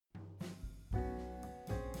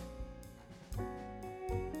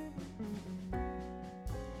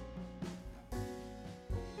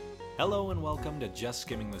Hello and welcome to Just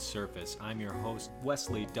Skimming the Surface. I'm your host,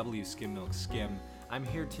 Wesley W. Skim Milk Skim. I'm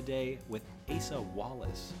here today with Asa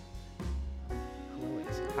Wallace. Hello,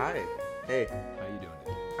 Asa. Hi. Hey. How you doing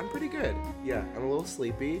today? I'm pretty good. Yeah, I'm a little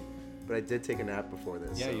sleepy, but I did take a nap before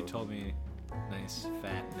this. Yeah, so. you told me nice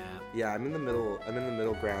fat nap. Yeah, I'm in the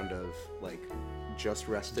middle ground of like just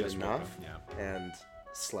rested Just woke enough up, and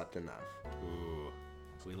slept enough. Ooh,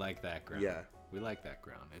 we like that ground. Yeah. We like that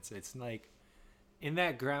ground. It's like in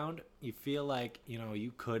that ground, you feel like,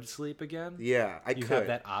 you could sleep again. Yeah, I You could. have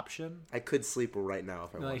that option. I could sleep right now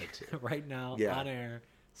if I wanted Like to. right now, Yeah. on air,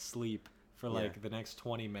 sleep for like the next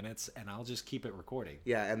 20 minutes, and I'll just keep it recording.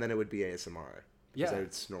 Yeah, and then it would be ASMR. Because Yeah. I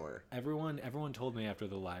would snore. Everyone told me after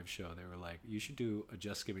the live show, they were like, you should do a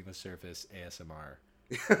Just Skimming the Surface ASMR.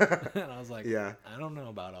 And I was like, Yeah. I don't know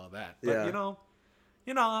about all that. But Yeah.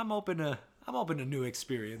 I'm open to new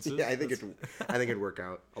experiences. Yeah, I think it'd work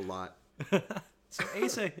out a lot. So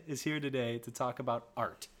Asa is here today to talk about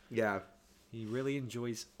art. Yeah. He really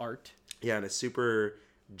enjoys art. Yeah, in a super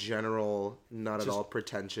general, not at Just- all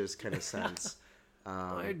pretentious kind of sense.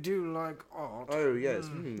 I do like art. Oh, yes.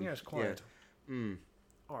 Yes, quite. Yeah.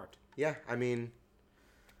 Art. Yeah, I mean,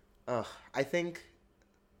 I think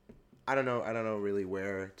I don't know really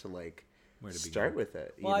where to Where to start begin? with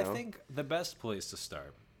it. Well, you know? I think the best place to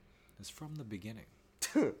start is from the beginning.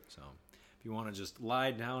 So, if you want to just lie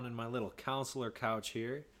down in my little counselor couch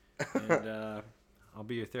here, and I'll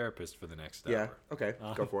be your therapist for the next yeah. hour. Okay,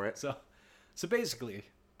 go for it. So basically,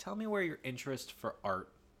 tell me where your interest for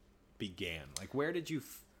art began. Like, where did you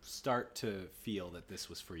start to feel that this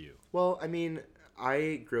was for you? Well, I mean,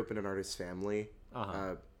 I grew up in an artist family.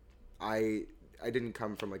 Uh-huh. I didn't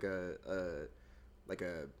come from like a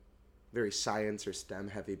very science or STEM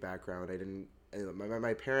heavy background. I didn't.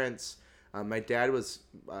 My parents. My dad was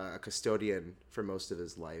a custodian for most of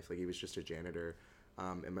his life. Like he was just a janitor,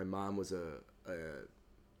 and my mom was a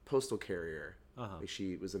postal carrier. Uh-huh. Like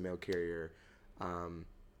she was a mail carrier,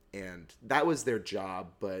 and that was their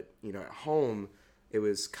job. But at home, it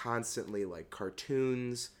was constantly like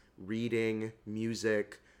cartoons, reading,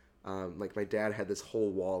 music. Like my dad had this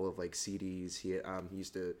whole wall of like CDs. He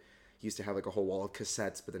used to have like a whole wall of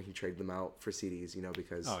cassettes, but then he traded them out for CDs,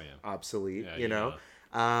 because obsolete, Yeah.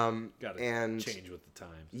 Gotta and change with the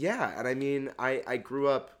times. yeah, and I mean, I grew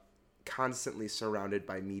up constantly surrounded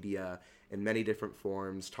by media in many different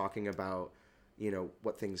forms, talking about,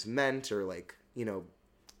 what things meant or like,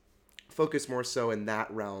 focus more so in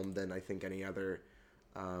that realm than I think any other.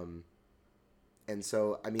 And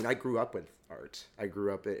so, I mean, I grew up with art. I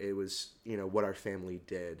grew up, it was, what our family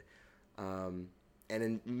did. And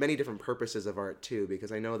in many different purposes of art too,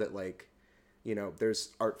 because I know that like, there's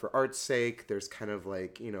art for art's sake. There's kind of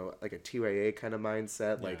like, like a TYA kind of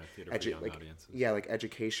mindset, like theater for young audiences. Yeah, like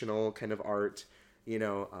educational kind of art.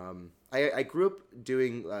 I grew up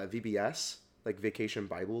doing VBS, like Vacation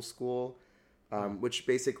Bible School, which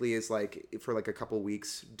basically is like for like a couple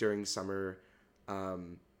weeks during summer,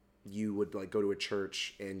 you would like go to a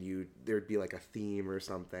church and there'd be like a theme or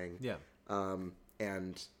something. Yeah.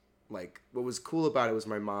 And like what was cool about it was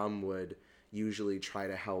my mom would usually try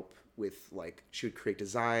to help with like she would create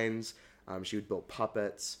designs, she would build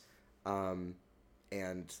puppets, and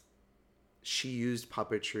she used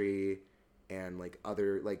puppetry and like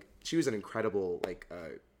other like she was an incredible like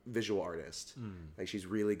visual artist. Like she's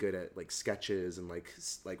really good at like sketches and like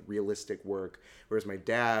realistic work, whereas my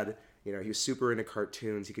dad, he was super into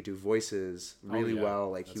cartoons. He could do voices really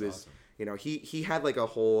well. Like That's he was awesome. He had like a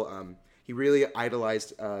whole he really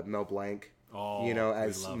idolized Mel Blanc, Oh,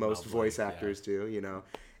 as we love most Mel voice Blanc, actors do,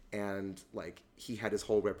 and like he had his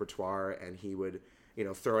whole repertoire and he would,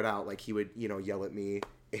 throw it out. Like he would, yell at me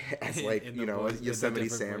as like, In the voice- in the Yosemite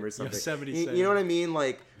different Sam or something. Yosemite Sam. You know what I mean?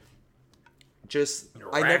 Like just,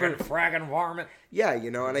 I never, fragging varmint. yeah,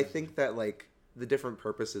 and I think that like the different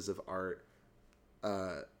purposes of art,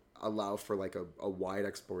 allow for like a wide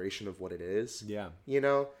exploration of what it is. Yeah.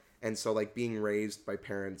 And so like being raised by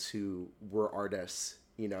parents who were artists,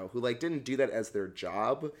 who like didn't do that as their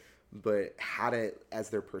job, but had it as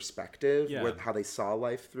their perspective, with how they saw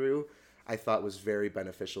life through, I thought was very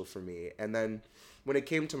beneficial for me. And then when it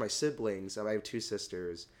came to my siblings, I have two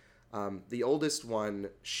sisters. The oldest one,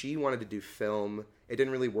 she wanted to do film. It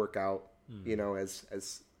didn't really work out,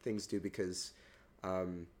 as things do because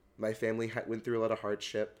my family went through a lot of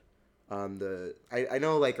hardship. I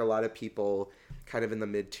know like a lot of people kind of in the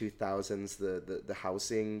mid 2000s, the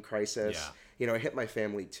housing crisis, it hit my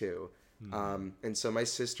family too. And so my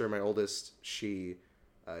sister, my oldest, she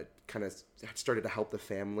kind of started to help the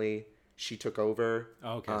family. She took over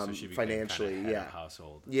Okay, so she became financially, kind of head of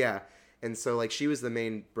household. Yeah. And so like she was the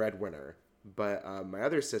main breadwinner. But my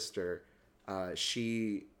other sister,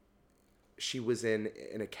 she was in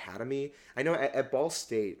an academy. I know at Ball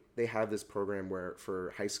State they have this program where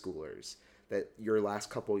for high schoolers that your last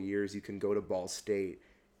couple years you can go to Ball State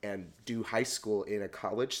and do high school in a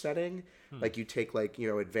college setting. Like you take like, you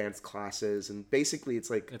know, advanced classes, and basically it's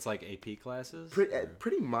like AP classes.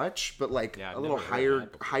 Pretty much, but like Yeah, a little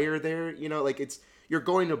higher there. You know, like you're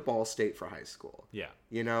going to Ball State for high school. Yeah.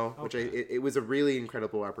 You know, which it was a really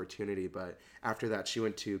incredible opportunity. But after that, she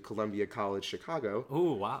went to Columbia College Chicago.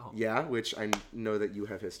 Oh, wow. Yeah, which I know that you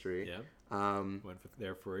have history. Yeah. Went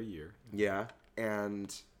there for a year. Yeah,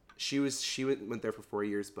 and she went there for 4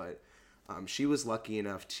 years, but she was lucky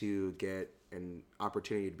enough to get an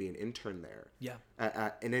opportunity to be an intern there. Yeah.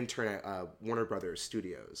 An intern at Warner Brothers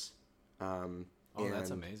Studios.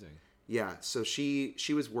 That's amazing. Yeah, so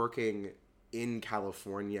she was working in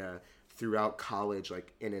California throughout college,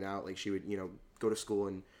 like in and out. Like she would, you know, go to school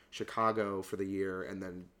in Chicago for the year and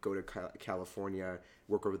then go to California,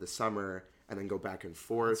 work over the summer, and then go back and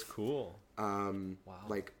forth. That's cool. Wow.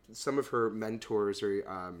 Like some of her mentors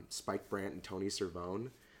are Spike Brandt and Tony Cervone,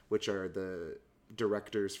 which are the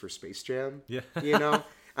directors for Space Jam. Yeah. You know?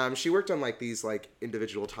 She worked on like these like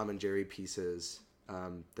individual Tom and Jerry pieces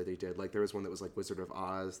that they did. Like there was one that was like Wizard of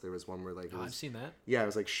Oz. There was one where like I've seen that. Yeah, it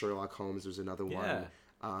was like Sherlock Holmes. There's another Yeah.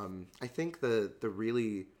 one. I think the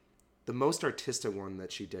most artistic one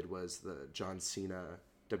that she did was the John Cena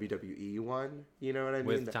WWE one. You know what I mean?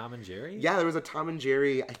 With Tom and Jerry? Yeah, there was a Tom and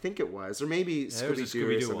Jerry. I think it was, or maybe Scooby-Doo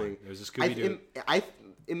or something. There was a Scooby-Doo.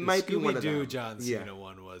 It might be one of them. Scooby-Doo John Cena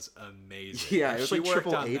one was amazing. Yeah, it was like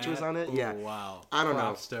Triple H was on it. Oh, yeah. Wow. I don't know.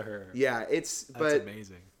 Props to her. Yeah, That's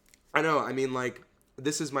amazing. I know. I mean, like,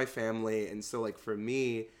 this is my family, and so like for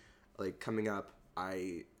me, like coming up,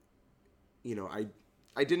 I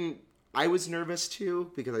was nervous too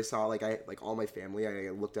because I saw like all my family.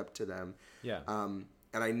 I looked up to them. Yeah.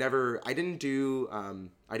 And I didn't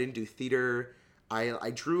do theater.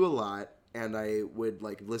 I drew a lot, and I would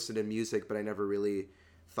like listen to music, but I never really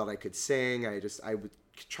thought I could sing. I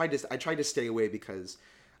tried to stay away because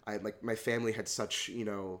my family had such, you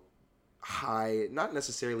know, high, not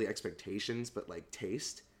necessarily expectations, but like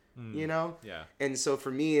taste, you know? Yeah. And so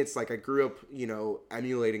for me, it's like I grew up, you know,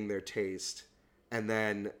 emulating their taste. And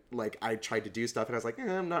then like I tried to do stuff and I was like,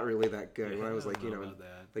 I'm not really that good when I was like, you know, in,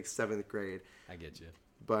 like 7th grade. I get you.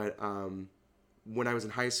 But when I was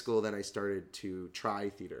in high school, then I started to try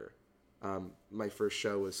theater. My first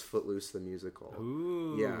show was Footloose the musical.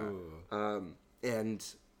 Ooh. Yeah. And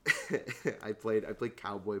I played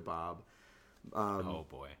Cowboy Bob. Oh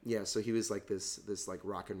boy. Yeah, so he was like this like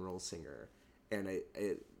rock and roll singer, and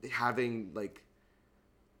it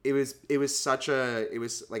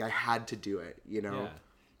was like I had to do it, you know. Yeah.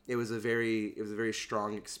 It was a very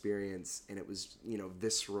strong experience, and it was, you know,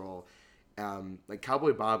 visceral. Like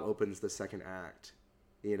Cowboy Bob opens the second act,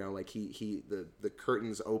 you know, like the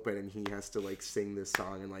curtains open and he has to like sing this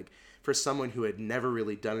song, and like for someone who had never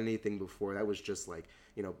really done anything before, that was just like,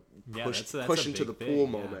 you know, push into the pool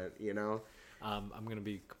moment, you know. I'm gonna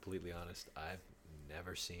be completely honest. I've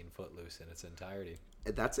never seen Footloose in its entirety.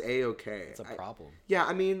 That's A-okay. It's a problem. Yeah,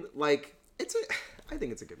 I mean, like I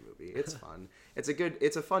think it's a good movie. It's fun. It's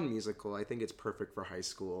a fun musical. I think it's perfect for high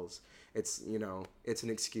schools. It's, you know, it's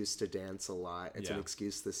an excuse to dance a lot. It's an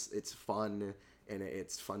excuse. It's fun, and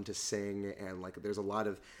it's fun to sing, and like there's a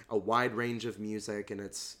wide range of music, and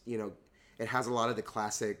it's, you know, it has a lot of the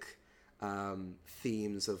classic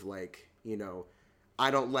themes of like, you know, I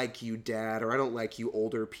don't like you, Dad, or I don't like you,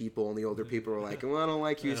 older people. And the older people are like, well, I don't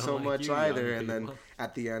like you so much either. And then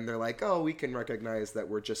at the end, they're like, oh, we can recognize that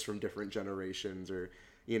we're just from different generations, or,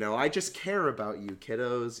 you know, I just care about you,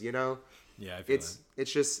 kiddos, you know? Yeah, I feel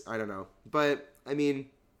it's just, I don't know. But, I mean,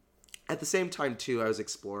 at the same time, too, I was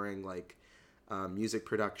exploring, like, music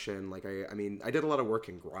production. Like, I mean, I did a lot of work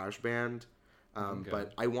in GarageBand,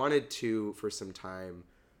 but I wanted to, for some time,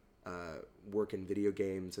 work in video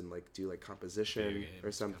games and like do like composition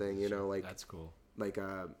or something, you know, like that's cool, like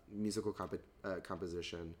musical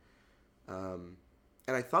composition, and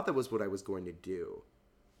I thought that was what I was going to do.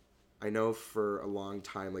 I know for a long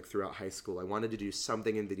time, like throughout high school, I wanted to do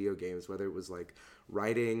something in video games, whether it was like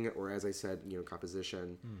writing or, as I said, you know,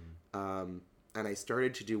 composition. And I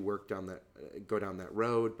started to go down that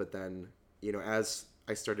road, but then, you know, as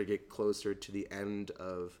I started to get closer to the end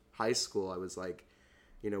of high school, I was like,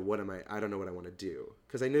 you know, I don't know what I want to do.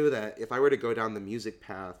 Because I knew that if I were to go down the music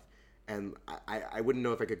path, and I wouldn't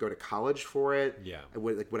know if I could go to college for it. Yeah.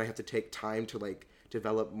 Would I have to take time to like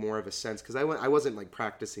develop more of a sense? Because I wasn't like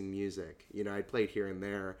practicing music. You know, I played here and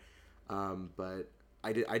there, but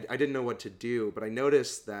I didn't know what to do. But I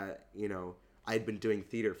noticed that, you know, I'd been doing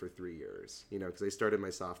theater for 3 years, you know, because I started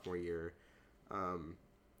my sophomore year,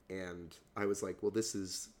 and I was like, well, this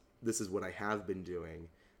is what I have been doing.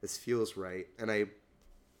 This feels right, and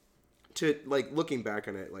looking back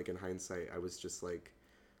on it, like in hindsight, I was just like,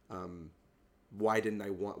 why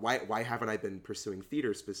haven't I been pursuing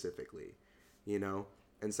theater specifically, you know?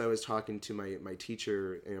 And so I was talking to my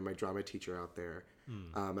teacher, you know, my drama teacher out there,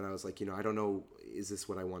 and I was like, you know, I don't know, is this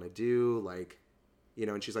what I want to do? Like, you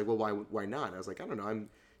know, and she's like, well, why not? And I was like, I don't know, I'm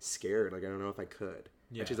scared. Like, I don't know if I could.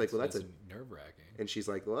 Yeah, and she's like, well, that's nerve-wracking. And she's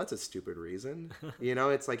like, well, that's a stupid reason. You know,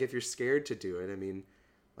 it's like, if you're scared to do it, I mean,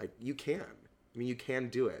 like, you can. I mean, you can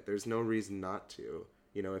do it. There's no reason not to.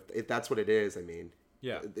 You know, if that's what it is, I mean,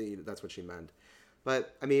 yeah, that's what she meant.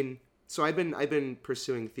 But I mean, so I've been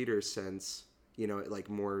pursuing theater since, you know, like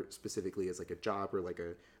more specifically as like a job or like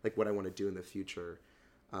what I want to do in the future.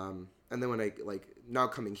 And then when I now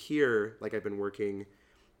coming here, like I've been working,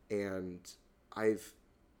 and I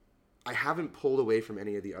haven't pulled away from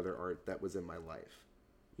any of the other art that was in my life.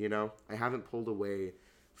 You know, I haven't pulled away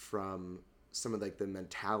from some of like the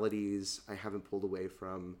mentalities. I haven't pulled away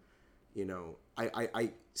from, you know,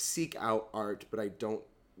 I seek out art, but I don't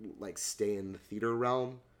like stay in the theater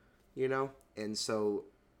realm, you know? And so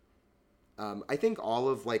I think all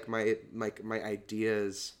of like my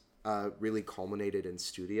ideas really culminated in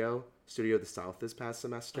Studio the South this past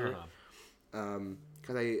semester.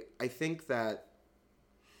 Because I think that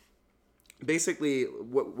basically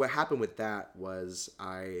what happened with that was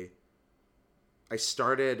I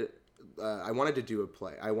started I wanted to do a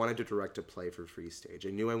play. I wanted to direct a play for Free Stage. I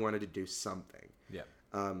knew I wanted to do something. Yeah.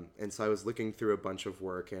 And so I was looking through a bunch of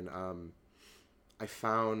work, and I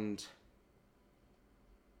found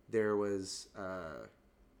there was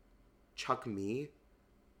Chuck Mee.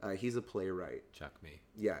 He's a playwright. Chuck Mee.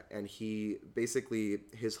 Yeah, and he basically,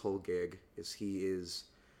 his whole gig is he is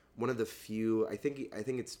one of the few, I think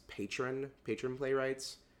it's patron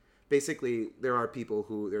playwrights. Basically, there are people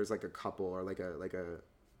who, there's like a couple or like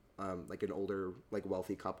an older, like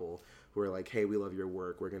wealthy couple who are like, hey, we love your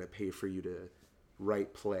work. We're going to pay for you to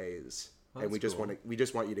write plays. Oh, and we just cool.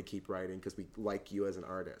 want you to keep writing because we like you as an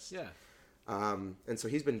artist. Yeah. And so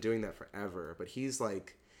he's been doing that forever, but he's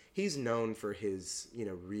known for his, you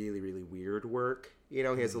know, really, really weird work. You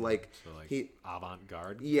know, he has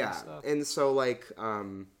avant-garde. Yeah. Stuff. And so like,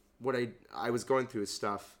 what I was going through his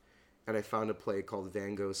stuff, and I found a play called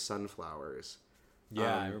Van Gogh's Sunflowers.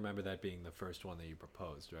 Yeah, I remember that being the first one that you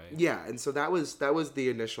proposed, right? Yeah, and so that was the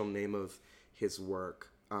initial name of his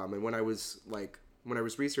work. And when I was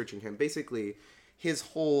researching him, basically his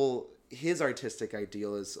artistic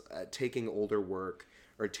ideal is taking older work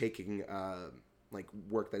or taking like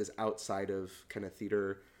work that is outside of kind of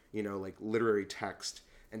theater, you know, like literary text,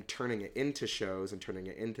 and turning it into shows and turning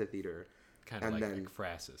it into theater. Kind of like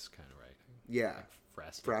ekphrasis kind of writing. Yeah.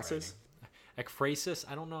 Ekphrasis? Ekphrasis?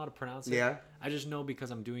 I don't know how to pronounce it. Yeah. I just know because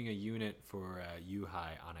I'm doing a unit for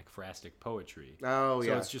U-High on ekphrastic poetry. Oh,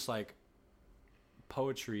 yeah. So it's just like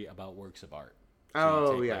poetry about works of art.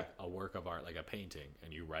 So you take, like, a work of art, like a painting,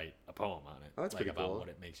 and you write a poem on it. Oh, that's like pretty about cool. what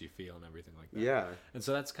it makes you feel and everything like that. Yeah. And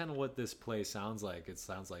so that's kind of what this play sounds like. It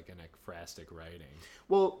sounds like an ekphrastic writing.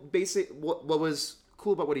 Well, what was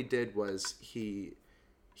cool about what he did was he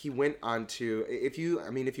went on to, if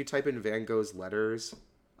you type in Van Gogh's letters,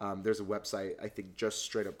 there's a website, I think, just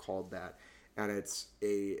straight up called that, and it's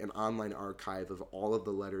an online archive of all of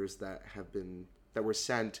the letters that were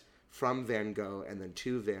sent from Van Gogh and then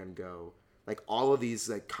to Van Gogh, like all of these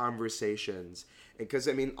like conversations, because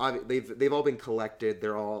I mean they've all been collected,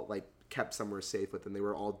 they're all like kept somewhere safe, but then they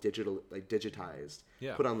were all digitized,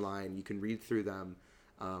 put online. You can read through them,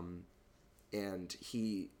 and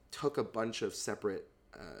he took a bunch of separate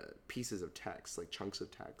pieces of text, like chunks of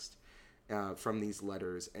text, from these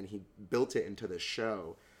letters, and he built it into the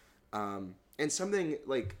show. And something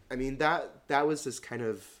like, I mean, that was this kind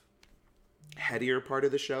of headier part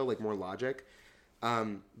of the show, like more logic.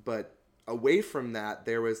 But away from that,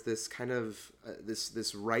 there was this kind of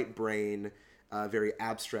this right brain, very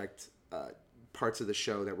abstract parts of the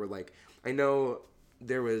show that were like, I know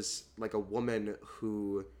there was like a woman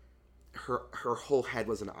who her whole head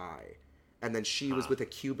was an eye, and then she was with a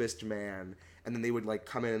cubist man, and then they would like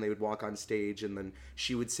come in and they would walk on stage, and then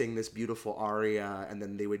she would sing this beautiful aria, and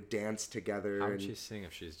then they would dance together. How would she sing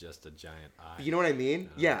if she's just a giant eye? You know what I mean?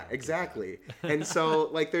 Yeah, exactly. And so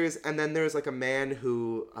like there's like a man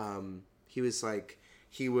who he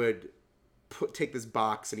would take this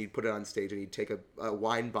box and he'd put it on stage, and he'd take a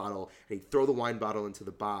wine bottle and he'd throw the wine bottle into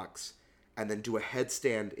the box and then do a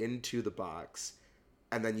headstand into the box,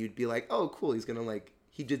 and then you'd be like, oh cool, he's gonna like,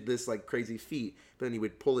 he did this like crazy feat, but then he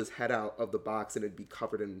would pull his head out of the box and it'd be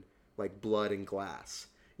covered in like blood and glass.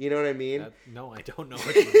 You know what I mean? No, I don't know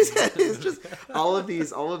what you mean. It's just all of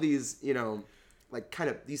these, you know, like kind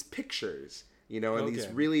of these pictures, you know, and these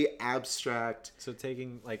really abstract. So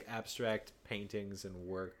taking like abstract paintings and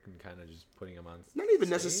work and kind of just putting them on. Not even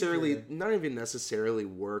necessarily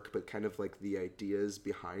work, but kind of like the ideas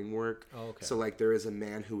behind work. Oh, okay. So like there is a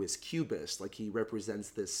man who is cubist, like he represents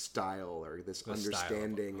this style or this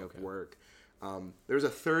understanding of work. There's a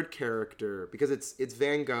third character because it's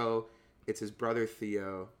Van Gogh. It's his brother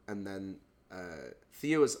Theo, and then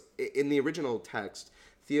Theo is in the original text.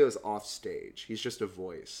 Theo is off stage; he's just a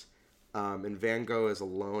voice, and Van Gogh is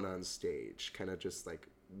alone on stage, kind of just like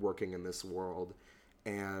working in this world.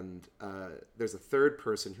 And there's a third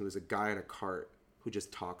person who is a guy in a cart who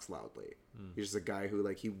just talks loudly. He's just a guy who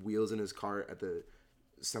like he wheels in his cart at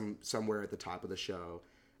somewhere at the top of the show,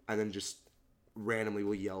 and then just randomly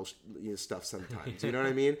will yell stuff sometimes. You know what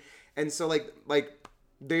I mean? And so like.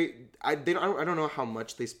 I don't know how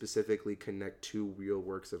much they specifically connect to real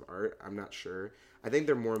works of art. I'm not sure. I think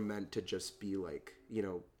they're more meant to just be like, you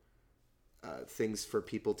know, things for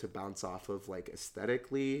people to bounce off of, like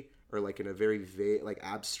aesthetically or like in a very vague, like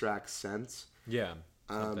abstract sense. Yeah,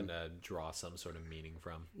 something to draw some sort of meaning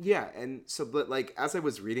from. Yeah, and so, but like as I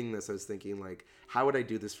was reading this, I was thinking like, how would I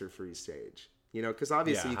do this for free stage? You know, because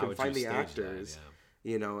obviously you can find the actors,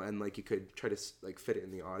 you know, and like you could try to like fit it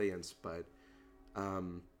in the audience, but.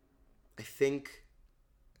 I think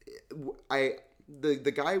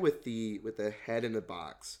the guy with the head in a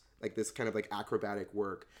box, like this kind of like acrobatic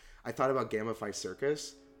work. I thought about Gamify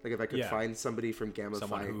Circus. Like if I could find somebody from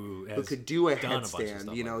Gamify who could do a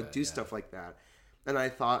headstand, you know, do stuff like that. And I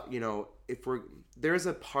thought, you know, there's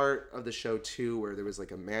a part of the show too where there was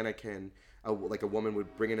like a mannequin, like a woman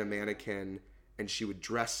would bring in a mannequin and she would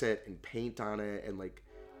dress it and paint on it and like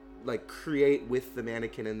create with the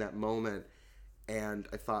mannequin in that moment. And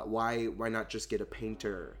I thought, why not just get a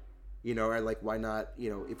painter, you know, or like, why not, you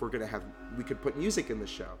know, if we could put music in the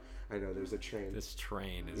show. I know there's a train. This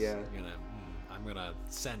train is I'm going to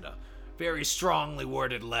send a very strongly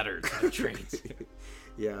worded letter to the trains.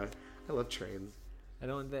 Yeah, I love trains.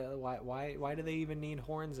 Why do they even need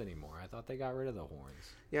horns anymore? I thought they got rid of the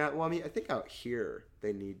horns. Yeah, well, I mean, I think out here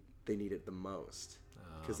they need it the most.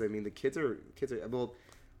 Because, I mean, the kids are, well,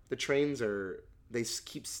 the trains are... They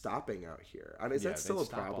keep stopping out here. Is that still a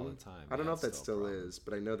problem? All the time. I don't know if that still is,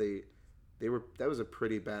 but I know that was a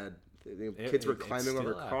pretty bad. Kids were climbing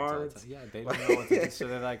over cars. Yeah, they don't know what to do. So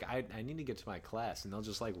they're like, I need to get to my class, and they'll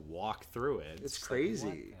just like walk through it. It's crazy,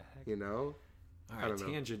 like, you know. All right,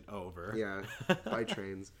 tangent over. Yeah, by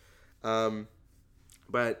trains.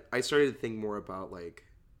 But I started to think more about like,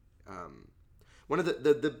 one of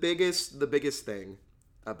the biggest thing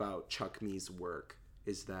about Chuck Mee's work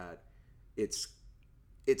is that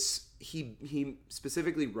he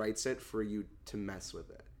specifically writes it for you to mess with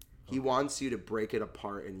it. He wants you to break it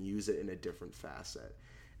apart and use it in a different facet.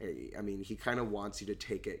 I mean, he kind of wants you to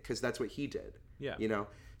take it because that's what he did. Yeah. You know?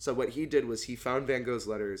 So what he did was he found Van Gogh's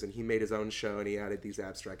letters and he made his own show and he added these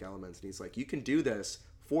abstract elements. And he's like, you can do this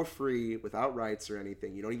for free without rights or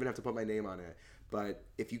anything. You don't even have to put my name on it. But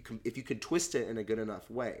if you can twist it in a good enough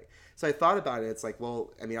way. So I thought about it. It's like,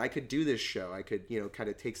 well, I mean, I could do this show. I could, you know, kind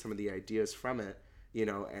of take some of the ideas from it, you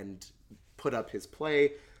know, and put up his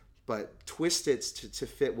play, but twist it to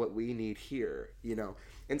fit what we need here, you know.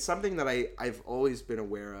 And something that I've always been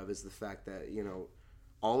aware of is the fact that, you know,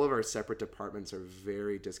 all of our separate departments are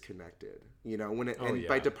very disconnected, you know.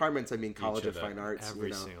 By departments I mean College of Fine Arts.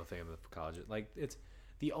 Every single thing in the college, like it's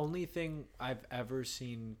the only thing I've ever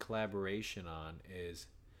seen collaboration on is,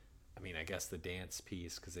 I mean, I guess the dance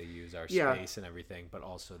piece because they use our space and everything, but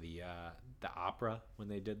also the opera when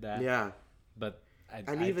they did that. Yeah, but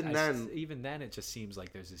even then, it just seems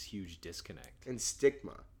like there's this huge disconnect and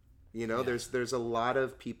stigma. You know, there's a lot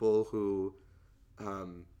of people who,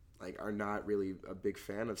 like, are not really a big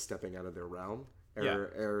fan of stepping out of their realm,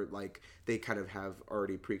 or like they kind of have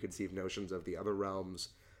already preconceived notions of the other realms.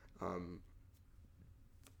 And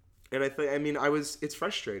it's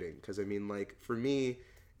frustrating because I mean, like, for me,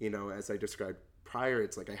 you know, as I described prior,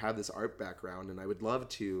 it's like I have this art background and I would love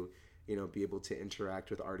to, you know, be able to interact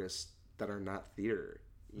with artists that are not theater,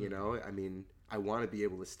 you know? I mean, I want to be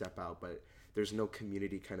able to step out, but there's no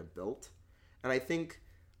community kind of built. And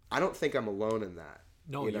I don't think I'm alone in that.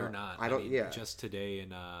 No, you're not. I mean, just today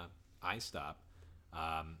in iStop,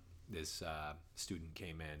 this student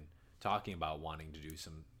came in talking about wanting to do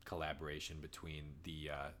some collaboration between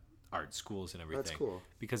the art schools and everything. That's cool.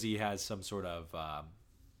 Because he has some sort of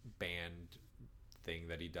band thing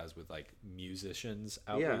that he does with like musicians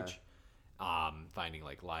outreach. Finding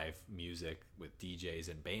like live music with DJs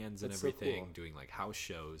and bands and everything, so cool. Doing like house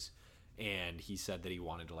shows. And he said that he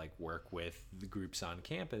wanted to like work with the groups on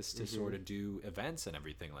campus to sort of do events and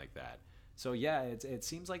everything like that. So yeah, it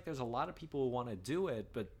seems like there's a lot of people who want to do it,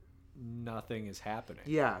 but nothing is happening.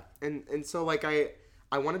 Yeah, and so like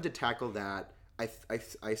I wanted to tackle that.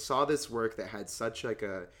 I saw this work that had such like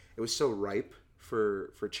it was so ripe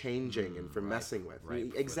for changing and for messing with.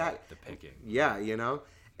 Exactly. The picking. Yeah, you know?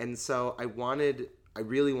 And so I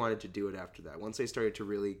really wanted to do it after that. Once I started to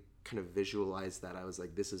really kind of visualize that, I was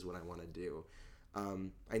like, this is what I want to do.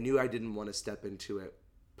 I knew I didn't want to step into it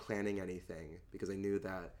planning anything, because I knew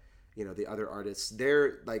that, you know, the other artists,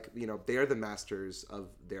 they're like, you know, they're the masters of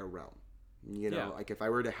their realm. You know, like if I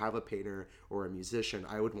were to have a painter or a musician,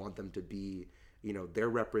 I would want them to be, you know, their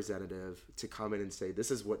representative, to come in and say, this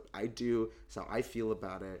is what I do, this is how I feel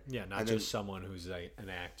about it. Yeah, not just someone who's like an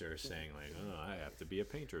actor saying like, oh, I have to be a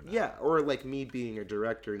painter now. Yeah, or like me being a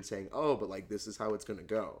director and saying, oh, but like this is how it's gonna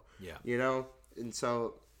go. Yeah. You know? And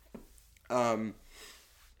so I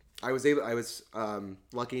was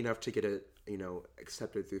lucky enough to get it, you know,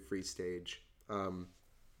 accepted through Free Stage.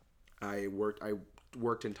 I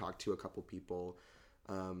worked and talked to a couple people.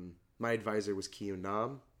 My advisor was Kyun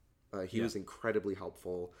Nam. He was incredibly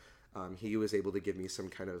helpful. He was able to give me some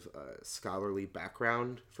kind of scholarly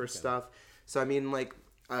background for stuff. So I mean, like,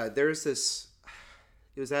 there's this.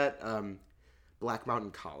 It was at Black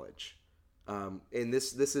Mountain College, and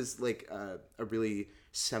this is like a really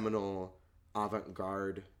seminal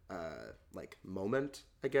avant-garde like moment,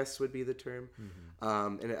 I guess would be the term.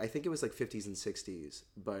 And I think it was like 50s and 60s.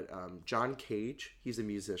 But John Cage, he's a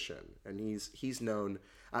musician, and he's known.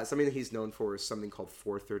 Something that he's known for is something called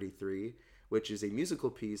 4:33, which is a musical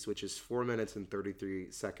piece which is 4 minutes and 33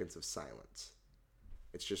 seconds of silence.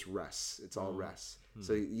 It's just rests. It's all rests.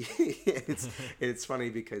 So it's funny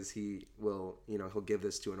because he will, you know, he'll give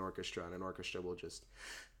this to an orchestra, and an orchestra will just.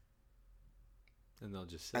 And they'll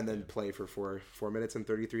just sit and then there. Play for 4 minutes and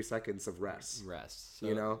 33 seconds of rest. So,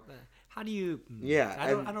 you know, how do you? Yeah,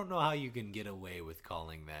 I don't know how you can get away with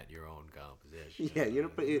calling that your own composition. Yeah, you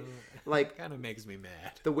know, but it, like, kind of makes me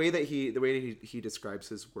mad. The way that he describes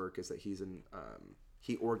his work is that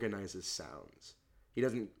he organizes sounds. He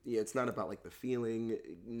doesn't. Yeah, it's not about like the feeling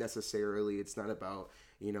necessarily. It's not about,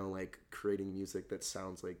 you know, like creating music that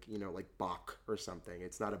sounds like, you know, like Bach or something.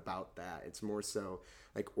 It's not about that. It's more so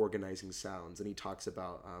like organizing sounds. And he talks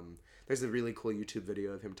about there's a really cool YouTube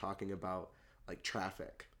video of him talking about like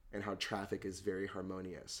traffic, and how traffic is very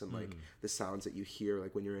harmonious, and like the sounds that you hear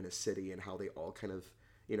like when you're in a city, and how they all kind of,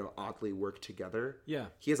 you know, oddly work together. Yeah.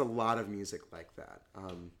 He has a lot of music like that.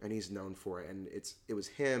 And he's known for it. And it was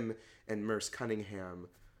him and Merce Cunningham,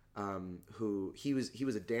 who he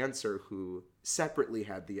was a dancer who separately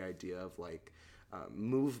had the idea of like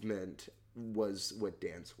movement was what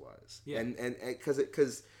dance was. Yeah. And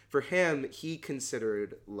because for him, he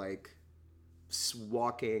considered like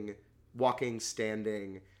walking,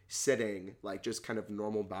 standing, sitting, like just kind of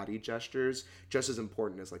normal body gestures, just as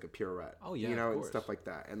important as like a pirouette. Oh yeah, you know, and stuff like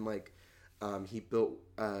that. And like he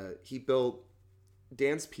built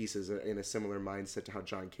dance pieces in a similar mindset to how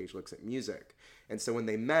John Cage looks at music. And so when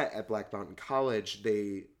they met at Black Mountain College,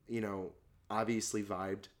 they, you know, obviously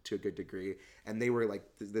vibed to a good degree, and they were like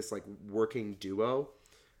this like working duo.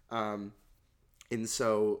 And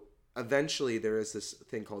so eventually there is this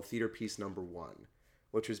thing called Theater Piece Number 1,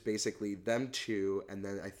 which was basically them two, and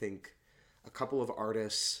then I think a couple of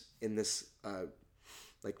artists in this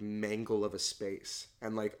like mangle of a space,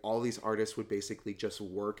 and like all these artists would basically just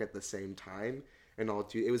work at the same time, and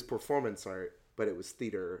it was performance art, but it was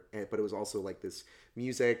theater, but it was also like this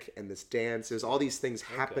music and this dance. There's all these things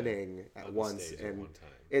happening at once, and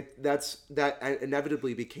that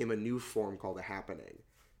inevitably became a new form called a happening,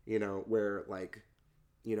 you know, where like,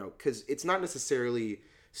 you know, because it's not necessarily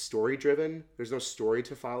story driven. There's no story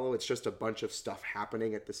to follow. It's just a bunch of stuff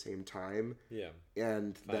happening at the same time. Yeah.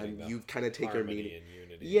 And then you kind of take your meaning. And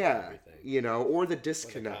unity. Yeah. And everything. You know, or the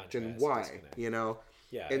disconnect and why. Disconnect. You know.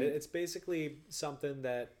 Yeah. And it's basically something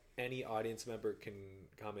that any audience member can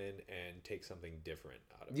come in and take something different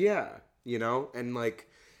out of. Yeah. You know, and like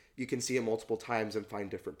you can see it multiple times and find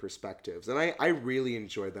different perspectives. And I really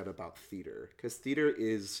enjoy that about theater, because theater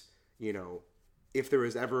is, you know, if there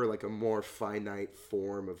was ever like a more finite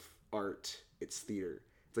form of art, it's theater.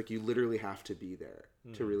 It's like you literally have to be there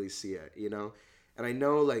to really see it, you know? And I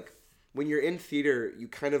know like when you're in theater, you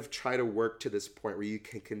kind of try to work to this point where you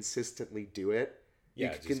can consistently do it.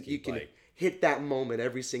 Yeah, you can hit that moment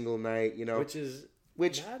every single night, you know?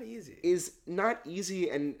 Which not easy. Is not easy,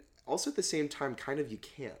 and also at the same time kind of you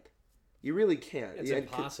can't. You really can't. It's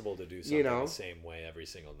impossible to do something, you know, the same way every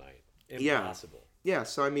single night. Impossible. Yeah,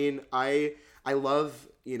 so I mean, I love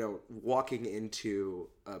walking into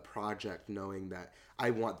a project knowing that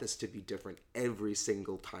I want this to be different every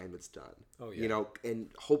single time it's done. Oh, yeah. And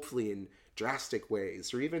hopefully in drastic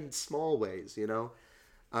ways or even small ways,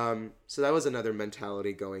 So that was another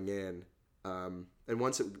mentality going in. And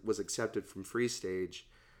once it was accepted from Free Stage,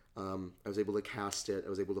 I was able to cast it. I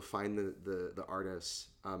was able to find the artists,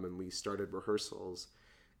 and we started rehearsals.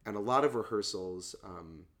 And a lot of rehearsals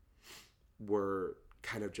were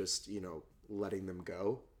kind of just, letting them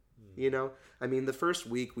go. I mean, the first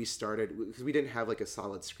week we started, because we didn't have like a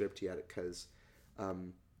solid script yet, because I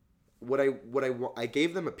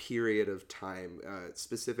gave them a period of time,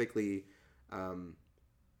 specifically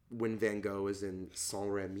when Van Gogh was in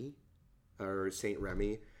Saint-Remy, or Saint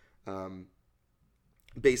Remy.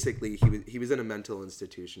 Basically, he was in a mental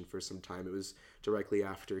institution for some time. It was directly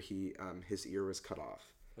after his ear was cut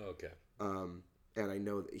off. Okay. And I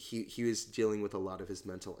know that he was dealing with a lot of his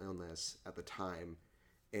mental illness at the time,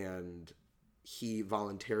 and he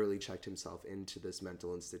voluntarily checked himself into this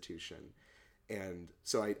mental institution. And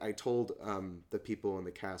so I told the people in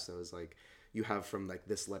the cast, I was like, you have from like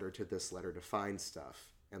this letter to this letter to find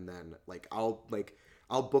stuff, and then I'll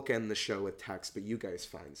bookend the show with text, but you guys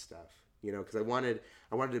find stuff, because I wanted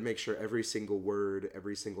to make sure every single word,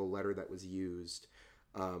 every single letter that was used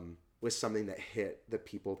was something that hit the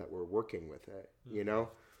people that were working with it,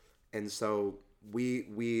 And so we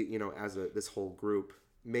as this whole group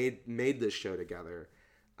made this show together.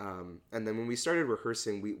 And then when we started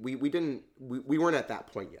rehearsing, we weren't at that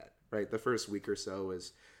point yet, right? The first week or so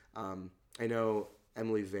was, I know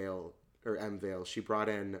Emily Vale, or M. Vale, she brought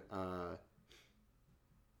in a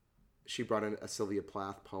Sylvia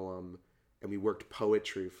Plath poem, and we worked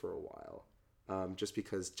poetry for a while, just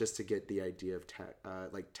to get the idea of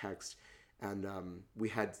text. And we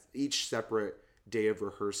had each separate day of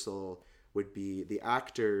rehearsal would be the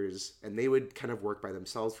actors, and they would kind of work by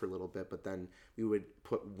themselves for a little bit, but then we would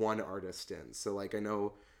put one artist in. So I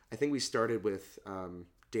think we started with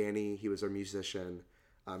Danny. He was our musician.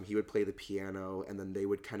 He would play the piano, and then they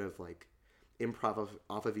would kind of improv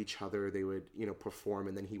off of each other. They would, perform,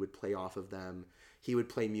 and then he would play off of them. He would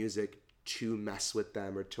play music to mess with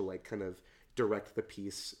them, or to kind of direct the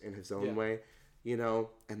piece in his own way,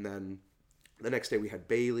 And then the next day we had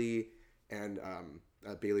Bailey, and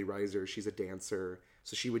Bailey Reiser. She's a dancer,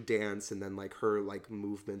 so she would dance, and then her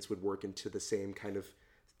movements would work into the same kind of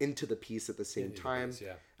into the piece at the same time.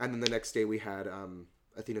 And then the next day we had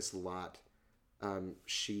Athena Salat.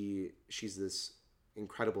 She's this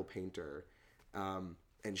incredible painter,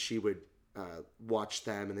 and she would watch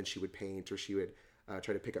them, and then she would paint, or she would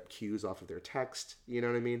try to pick up cues off of their text. You know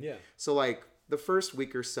what I mean? Yeah. So the first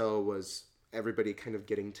week or so was everybody kind of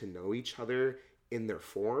getting to know each other in their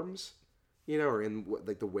forms, or in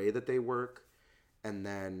the way that they work. And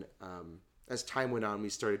then as time went on, we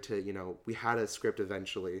started to, we had a script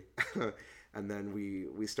eventually, and then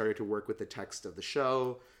we started to work with the text of the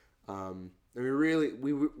show. And we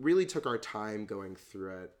really took our time going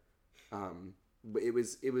through it. It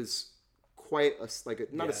was quite a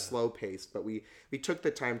slow pace, but we took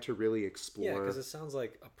the time to really explore. Yeah, because it sounds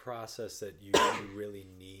like a process that you really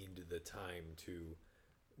need the time to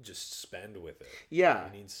just spend with it. Yeah,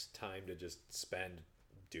 it needs time to just spend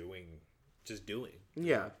doing.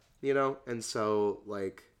 Yeah, and so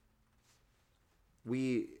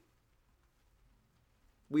we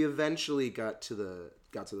eventually got to the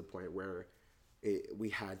point where we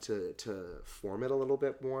had to form it a little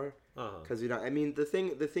bit more, because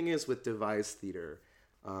the thing is with devised theater,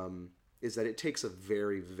 is that it takes a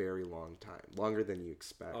very, very long time, longer than you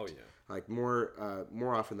expect. Oh yeah.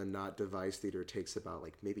 More often than not, devised theater takes about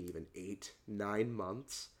maybe even 8-9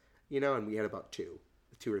 months, and we had about 2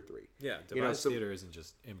 or 3. Yeah, devised theater isn't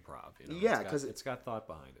just improv. Yeah, because it's got thought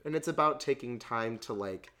behind it, and it's about taking time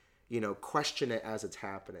to question it as it's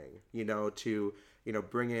happening. To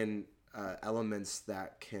bring in elements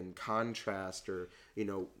that can contrast, or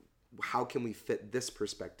how can we fit this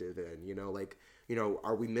perspective in?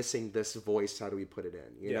 Are we missing this voice? How do we put it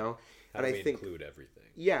in? How and do we include everything?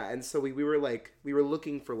 Yeah, and so we were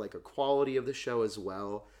looking for a quality of the show as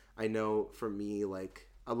well. I know for me,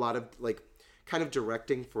 a lot of kind of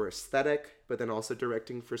directing for aesthetic, but then also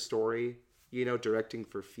directing for story. Directing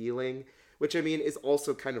for feeling, which is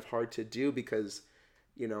also kind of hard to do, because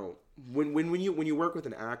when you work with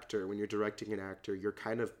an actor, when you're directing an actor, you're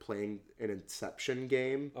kind of playing an inception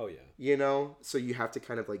game. Oh yeah. So you have to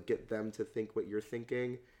kind of get them to think what you're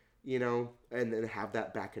thinking, and then have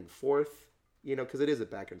that back and forth, because it is a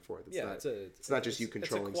back and forth. It's not just you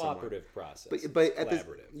controlling someone. It's a cooperative process. But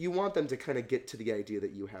you want them to kind of get to the idea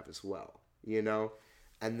that you have as well,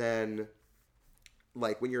 and then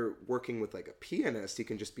like when you're working with like a pianist, you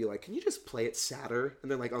can just be like, can you just play it sadder? And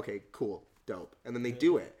they're like, okay, cool, dope. And then they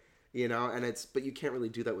do it, you know, and but you can't really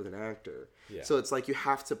do that with an actor. Yeah. So it's like you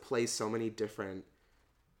have to play so many different,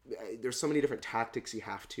 there's so many different tactics you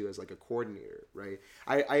have to as like a coordinator, right?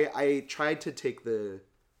 I tried to take the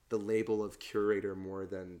label of curator more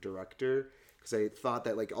than director, because I thought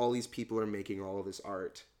that like all these people are making all of this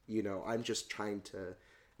art, you know, I'm just trying to,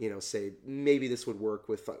 you know, say maybe this would work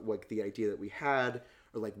with like the idea that we had,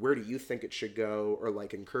 or like where do you think it should go, or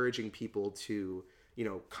like encouraging people to, you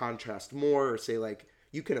know, contrast more, or say like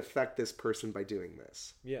you can affect this person by doing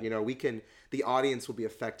this. Yeah. You know, the audience will be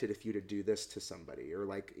affected if you to do this to somebody, or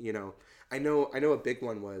like, you know, I know a big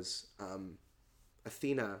one was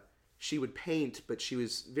Athena. She would paint, but she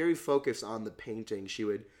was very focused on the painting. She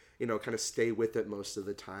would, you know, kind of stay with it most of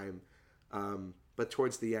the time. But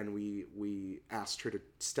towards the end, we asked her to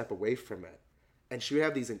step away from it. And she would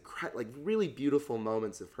have these like really beautiful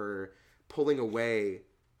moments of her pulling away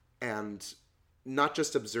and not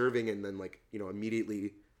just observing and then like, you know,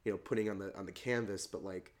 immediately, you know, putting on the canvas, but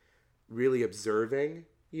like really observing,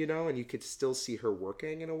 you know, and you could still see her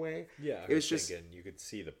working in a way. Yeah, it was just you could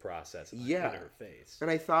see the process in her face. And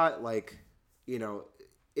I thought like, you know,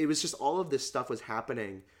 it was just all of this stuff was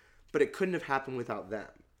happening, but it couldn't have happened without them.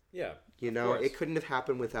 Yeah, you know, it couldn't have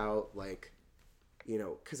happened without like, you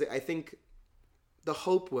know, because I think the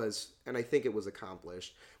hope was, and I think it was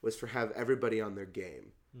accomplished, was for have everybody on their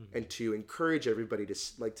game, and to encourage everybody to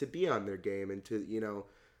like to be on their game, and to, you know,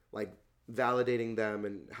 like validating them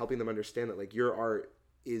and helping them understand that like your art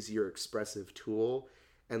is your expressive tool,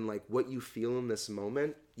 and like what you feel in this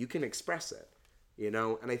moment, you can express it, you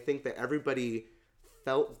know. And I think that everybody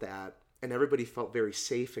felt that, and everybody felt very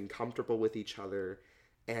safe and comfortable with each other,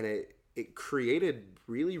 and it created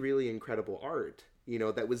really, really incredible art, you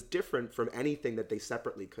know, that was different from anything that they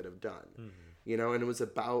separately could have done, you know. And it was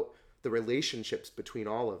about the relationships between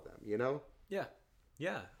all of them, you know. Yeah.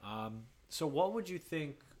 So what would you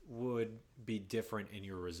think would be different in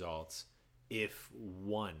your results if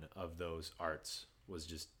one of those arts was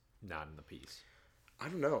just not in the piece? I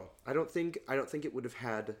don't know. I don't think it would have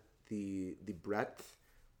had the breadth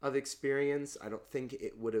of experience. I don't think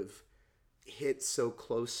it would have hit so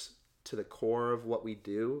close to the core of what we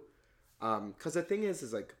do. Because the thing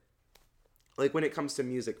is like when it comes to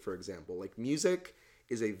music, for example, like music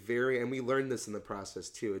is a very, and we learned this in the process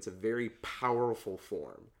too, it's a very powerful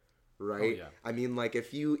form. Right? Oh, yeah. I mean, like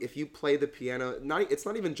if you play the piano, it's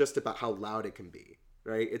not even just about how loud it can be,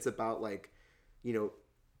 right? It's about like, you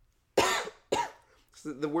know,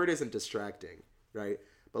 so the word isn't distracting, right?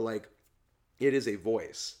 But like, it is a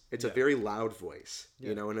voice. It's a very loud voice,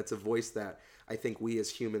 you know, and it's a voice that I think we as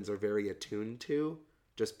humans are very attuned to,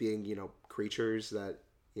 just being, you know, creatures that,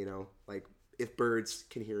 you know, like if birds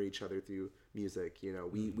can hear each other through music, you know,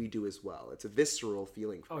 we do as well. It's a visceral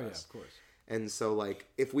feeling for us. Oh yeah, of course. And so, like,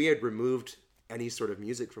 if we had removed any sort of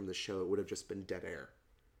music from the show, it would have just been dead air,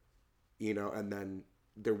 you know, and then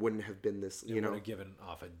there wouldn't have been this, you know. It would have given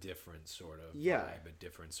off a different sort of vibe, a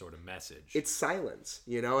different sort of message. It's silence,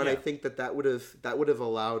 you know, and I think that would have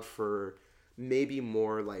allowed for maybe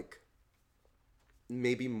more of like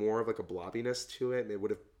a blobbiness to it. It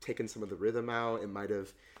would have taken some of the rhythm out. It might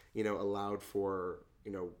have, you know, allowed for,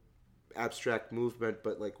 you know, abstract movement,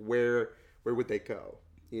 but like where would they go?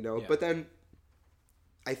 You know, but then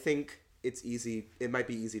I think it might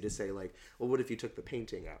be easy to say like, well, what if you took the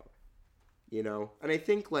painting out? You know? And I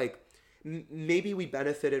think like maybe we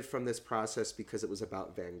benefited from this process because it was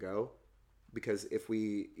about Van Gogh. Because if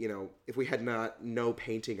we had no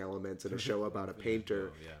painting elements in a show about a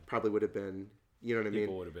painter, probably would have been, you know what I mean?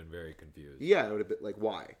 People would have been very confused. Yeah, it would have been like,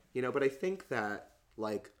 why? You know, but I think that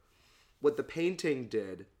like what the painting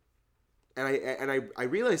did, and I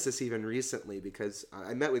realized this even recently because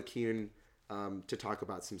I met with Kyun to talk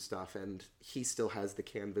about some stuff, and he still has the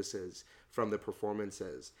canvases from the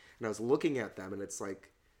performances, and I was looking at them, and it's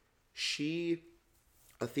like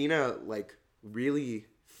Athena like really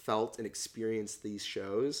felt and experienced these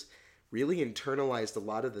shows, really internalized a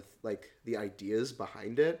lot of the ideas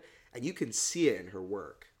behind it, and you can see it in her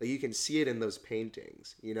work. Like you can see it in those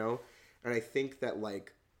paintings, you know? And I think that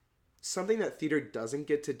like something that theater doesn't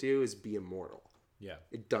get to do is be immortal. Yeah.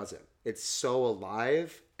 It doesn't. It's so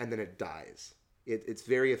alive and then it dies. It's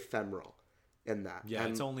very ephemeral in that. Yeah,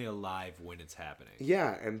 and it's only alive when it's happening.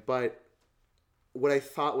 Yeah, but what I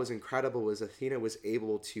thought was incredible was Athena was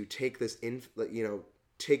able to take this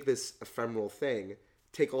ephemeral thing,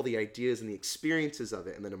 take all the ideas and the experiences of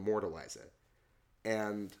it, and then immortalize it.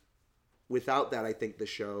 And without that, I think the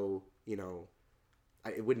show, you know,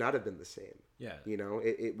 it would not have been the same. Yeah. You know,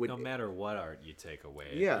 it would... No matter what art you take away,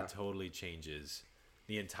 it totally changes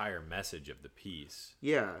the entire message of the piece.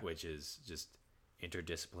 Yeah. Which is just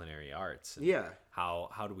interdisciplinary arts. And yeah.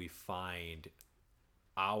 How do we find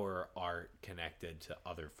our art connected to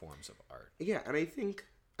other forms of art? Yeah, and I think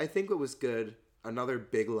what was good, another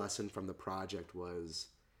big lesson from the project was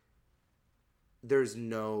there's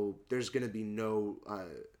no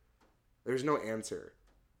answer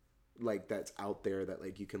like that's out there that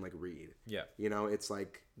like you can like read. Yeah. You know, it's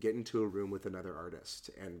like get into a room with another artist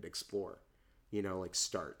and explore. You know, like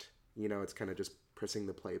start. You know, it's kind of just pressing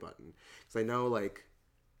the play button. Because I know like,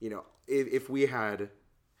 you know, if we had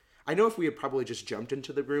probably just jumped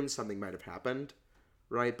into the room, something might have happened,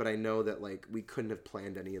 right? But I know that like we couldn't have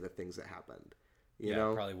planned any of the things that happened. You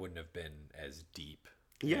know, it probably wouldn't have been as deep.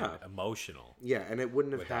 Yeah. And emotional. Yeah, and it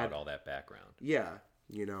wouldn't have without all that background. Yeah,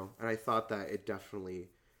 you know, and I thought that it definitely,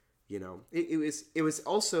 you know, it was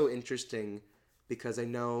also interesting because I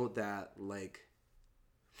know that like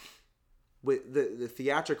with the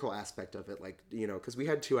theatrical aspect of it, like, you know, because we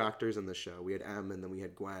had 2 actors in the show. We had Em and then we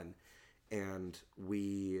had Gwen, and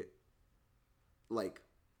we like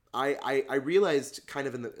I realized kind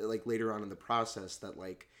of in the like later on in the process that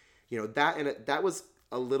like, you know, that was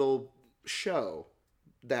a little show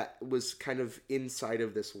that was kind of inside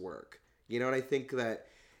of this work, you know, and I think that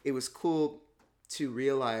it was cool to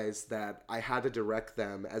realize that I had to direct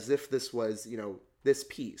them as if this was, you know, this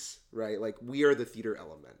piece, right? Like we are the theater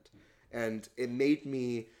element. And it made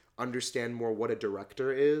me understand more what a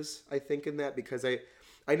director is, I think, in that, because I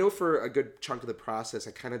know for a good chunk of the process,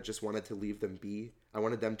 I kind of just wanted to leave them be. I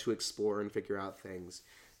wanted them to explore and figure out things,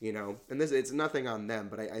 you know, and it's nothing on them,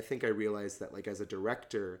 but I think I realized that like as a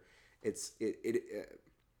director, as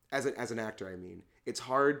an actor, I mean, it's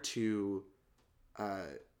hard to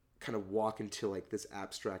kind of walk into like this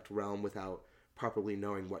abstract realm without properly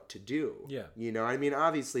knowing what to do. Yeah. You know, I mean,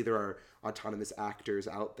 obviously there are autonomous actors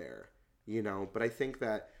out there, you know, but I think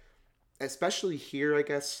that especially here, I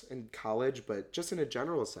guess, in college, but just in a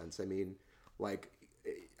general sense, I mean, like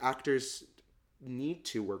actors need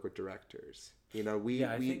to work with directors. You know,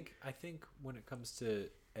 I think when it comes to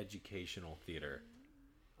educational theater,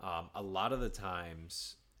 a lot of the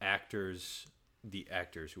times the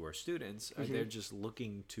actors who are students, they're just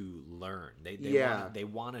looking to learn. They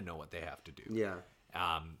want to know what they have to do. Yeah.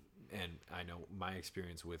 And I know my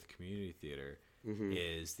experience with community theater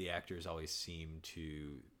is the actors always seem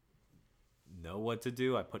to know what to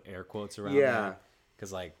do. I put air quotes around that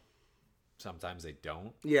because like sometimes they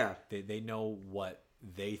don't. Yeah. They know what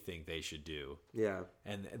they think they should do. Yeah.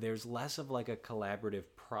 And there's less of like a collaborative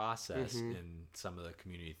process in some of the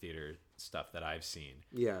community theater stuff that I've seen.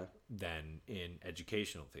 Yeah. Than in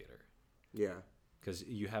educational theater. Yeah. Because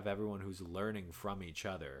you have everyone who's learning from each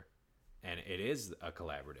other, and it is a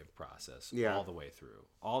collaborative process all the way through.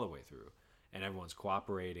 And everyone's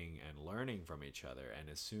cooperating and learning from each other. And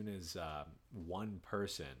as soon as one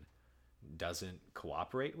person doesn't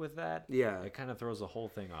cooperate with that, it kind of throws the whole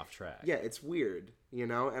thing off track. Yeah, it's weird, you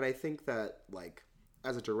know? And I think that, like,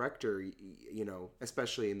 as a director, you know,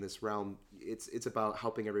 especially in this realm, it's about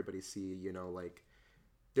helping everybody see, you know, like,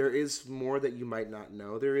 there is more that you might not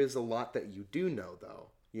know. There is a lot that you do know, though.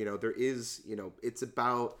 You know, there is, you know, it's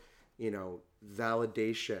about, you know,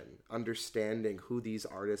 validation, understanding who these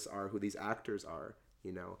artists are, who these actors are,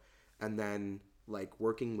 you know, and then, like,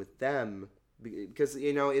 working with them. Because,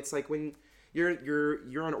 you know, it's like when you're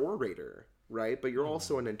an orator, right? But you're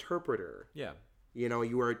also an interpreter. Yeah. You know,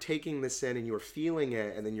 you are taking this in and you are feeling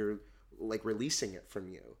it, and then you're like releasing it from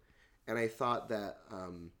you. And I thought that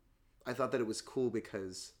it was cool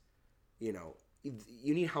because, you know,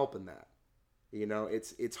 you need help in that. You know,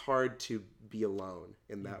 it's hard to be alone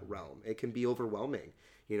in that realm. It can be overwhelming,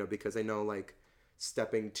 you know, because I know like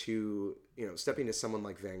stepping to someone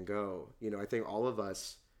like Van Gogh, you know, I think all of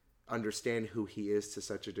us understand who he is to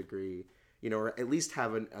such a degree, you know, or at least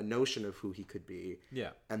have a notion of who he could be.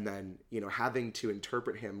 Yeah. And then, you know, having to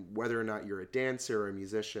interpret him, whether or not you're a dancer or a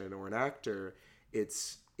musician or an actor, it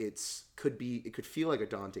could feel like a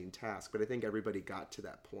daunting task, but I think everybody got to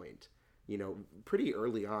that point, you know, pretty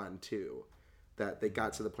early on too, that they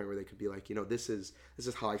got to the point where they could be like, you know, this is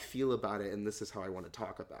how I feel about it, and this is how I want to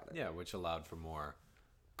talk about it. Yeah, which allowed for more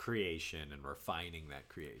creation and refining that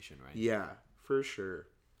creation, right? Yeah, for sure.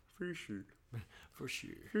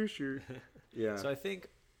 Yeah. So I think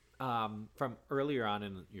from earlier on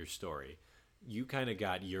in your story, you kind of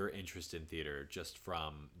got your interest in theater just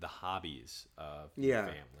from the hobbies of your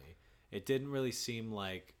family. It didn't really seem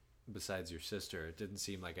like, besides your sister, it didn't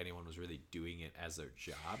seem like anyone was really doing it as their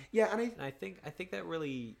job. Yeah, and I think that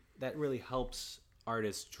really helps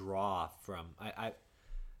artists draw from.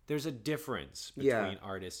 There's a difference between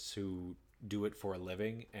artists who do it for a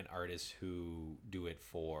living and artists who do it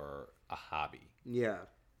for a hobby. Yeah.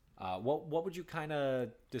 What would you kind of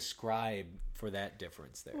describe for that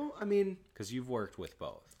difference there? Well, I mean, because you've worked with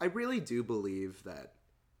both. I really do believe that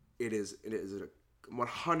it is a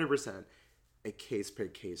 100% a case by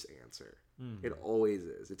case answer. Mm-hmm. It always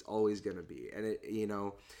is. It's always going to be. And it, you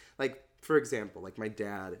know, like for example, like my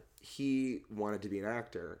dad, he wanted to be an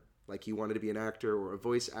actor. Like he wanted to be an actor or a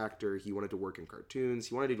voice actor. He wanted to work in cartoons.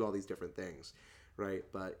 He wanted to do all these different things, right?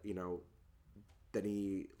 But, you know, then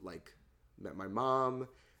he like met my mom,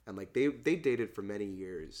 and like they dated for many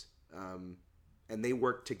years. And they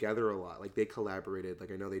worked together a lot. Like they collaborated.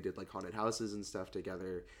 Like I know they did like haunted houses and stuff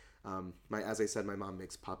together. As I said, my mom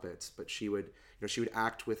makes puppets, but she would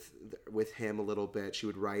act with him a little bit. She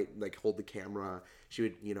would write, like hold the camera. She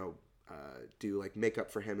would, do like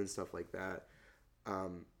makeup for him and stuff like that.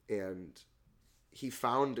 And he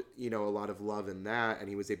found, a lot of love in that, and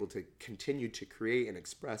he was able to continue to create and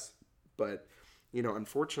express. But,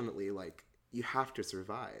 unfortunately, like you have to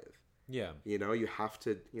survive. Yeah. You have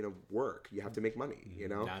to, work. You have to make money,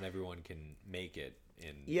 Not everyone can make it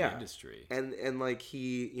in the industry. And like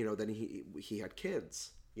he, then he had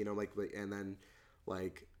kids, and then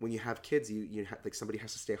like when you have kids, you have, like somebody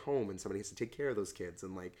has to stay home and somebody has to take care of those kids.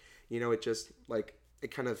 And like, it just like,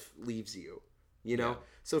 it kind of leaves you, Yeah.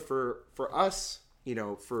 So for us,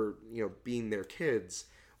 being their kids,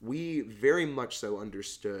 we very much so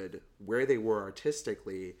understood where they were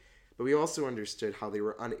artistically, but we also understood how they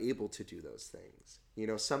were unable to do those things.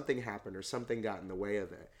 Something happened or something got in the way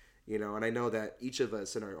of it, and I know that each of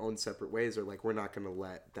us in our own separate ways are like, we're not going to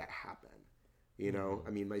let that happen. I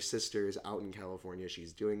mean, my sister is out in California.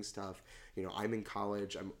 She's doing stuff. I'm in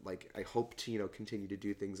college. I'm like, I hope to, continue to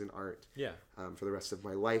do things in art for the rest of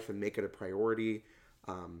my life and make it a priority,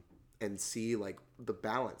 and see like the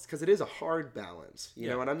balance, because it is a hard balance,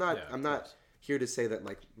 and I'm not here to say that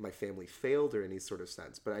like my family failed or any sort of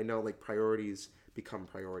sense, but I know like priorities become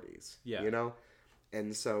priorities,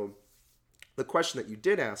 and so the question that you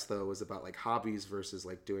did ask though was about like hobbies versus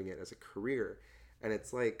like doing it as a career. And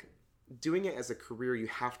it's like, doing it as a career, you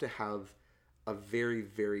have to have a very,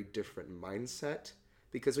 very different mindset,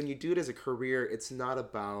 because when you do it as a career, it's not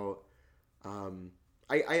about,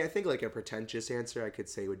 I think like a pretentious answer I could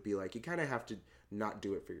say would be like, you kind of have to not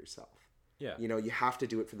do it for yourself. Yeah. You have to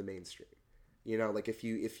do it for the mainstream. Like if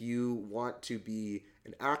you want to be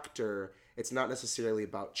an actor, it's not necessarily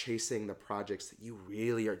about chasing the projects that you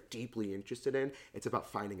really are deeply interested in. It's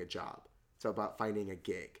about finding a job. It's about finding a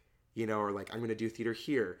gig, or like, I'm going to do theater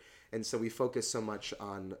here. And so we focus so much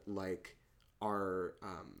on like our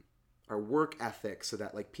work ethic, so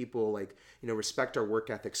that like people like, respect our work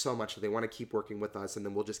ethic so much that they want to keep working with us, and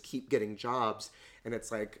then we'll just keep getting jobs. And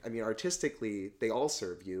it's like, I mean, artistically, they all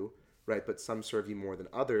serve you, right? But some serve you more than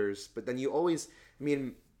others. But then you always, I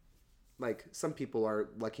mean, like some people are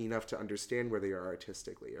lucky enough to understand where they are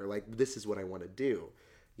artistically, or like, this is what I want to do,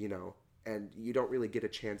 and you don't really get a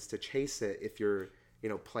chance to chase it if you're,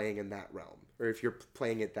 playing in that realm, or if you're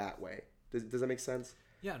playing it that way. Does that make sense?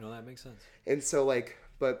 Yeah, no, that makes sense. And so like,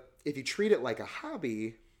 but if you treat it like a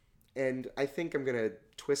hobby, and I think I'm going to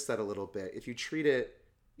twist that a little bit. If you treat it,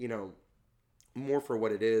 more for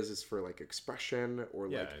what it is for like expression, or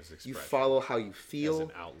like you follow how you feel as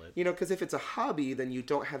an outlet, because if it's a hobby, then you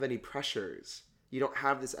don't have any pressures. You don't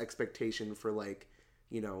have this expectation for like,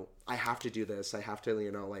 I have to do this. I have to,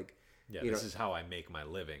 like, this is how I make my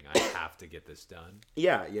living. I have to get this done.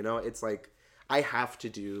 Yeah. It's like, I have to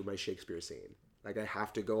do my Shakespeare scene. Like I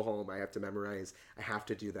have to go home. I have to memorize. I have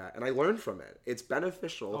to do that. And I learn from it. It's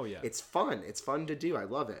beneficial. Oh yeah. It's fun. It's fun to do. I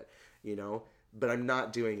love it, but I'm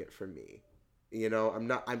not doing it for me.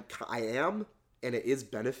 I am, and it is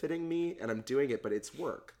benefiting me, and I'm doing it, but it's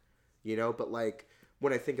work, but like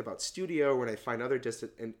when I think about studio, when I find other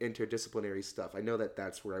interdisciplinary stuff, I know that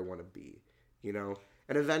that's where I want to be,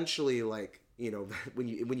 and eventually like, when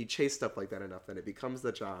you chase stuff like that enough, then it becomes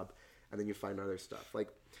the job, and then you find other stuff. Like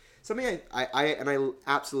something I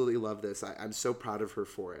absolutely love this. I'm so proud of her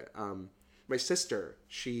for it. My sister,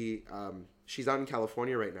 she's out in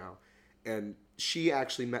California right now, and she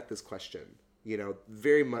actually met this question,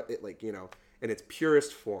 very much like, in its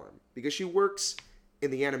purest form, because she works in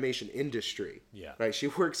the animation industry. Yeah. Right. She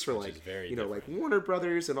works for like, like Warner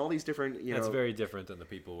Brothers and all these different, That's very different than the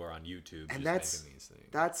people who are on YouTube. And just making these things.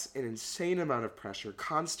 That's an insane amount of pressure,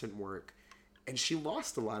 constant work. And she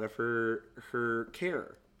lost a lot of her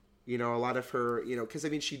care, a lot of her, cause I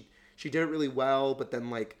mean, she did it really well, but then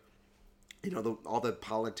like, all the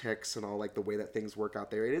politics and all like the way that things work out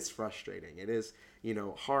there, it is frustrating. It is,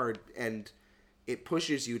 hard, and it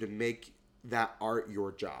pushes you to make that art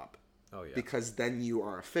your job. Oh, yeah. Because then you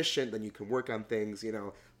are efficient, then you can work on things,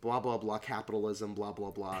 blah, blah, blah, capitalism, blah,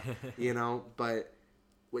 blah, blah, But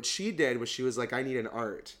what she did was she was like, I need an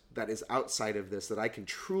art that is outside of this that I can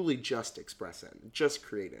truly just express in, just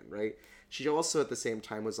create in, right? She also at the same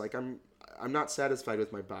time was like, I'm not satisfied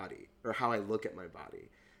with my body or how I look at my body.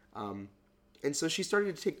 And so she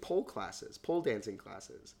started to take pole dancing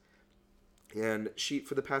classes. And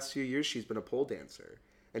for the past few years, she's been a pole dancer.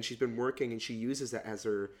 And she's been working, and she uses that as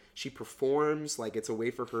she performs, like it's a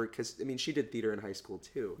way for her, because, I mean, she did theater in high school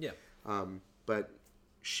too. Yeah. But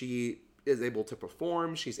she is able to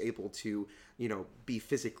perform, she's able to, be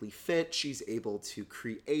physically fit, she's able to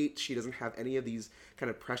create, she doesn't have any of these kind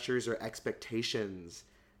of pressures or expectations,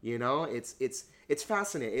 it's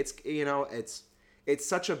fascinating, it's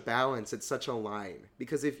such a balance, it's such a line,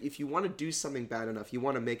 because if you want to do something bad enough, you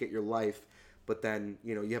want to make it your life, but then,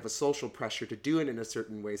 you have a social pressure to do it in a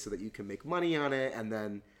certain way so that you can make money on it, and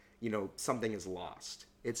then, something is lost.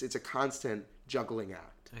 It's a constant juggling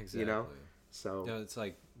act, Exactly. So it's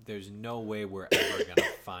like there's no way we're ever going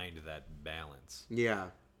to find that balance. Yeah.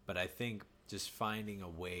 But I think just finding a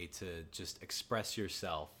way to just express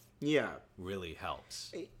yourself really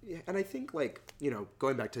helps. And I think,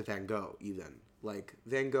 going back to Van Gogh even,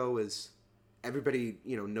 Van Gogh is, everybody,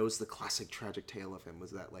 knows the classic tragic tale of him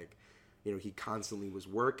was that, he constantly was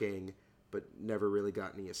working, but never really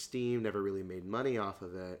got any esteem, never really made money off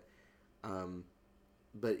of it.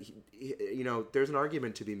 But, there's an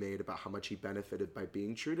argument to be made about how much he benefited by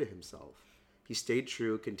being true to himself. He stayed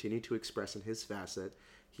true, continued to express in his facet.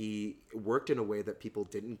 He worked in a way that people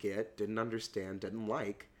didn't understand, didn't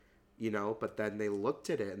like, but then they looked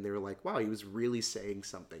at it and they were like, wow, he was really saying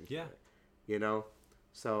something here. Yeah.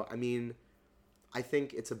 So, I mean, I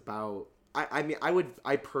think it's about,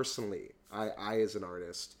 I personally, as an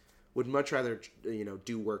artist, would much rather,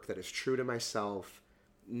 do work that is true to myself,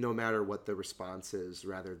 no matter what the response is,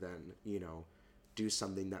 rather than, do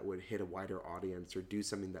something that would hit a wider audience or do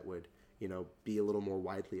something that would, be a little more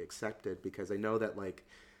widely accepted. Because I know that,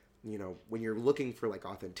 when you're looking for,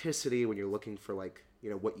 authenticity, when you're looking for,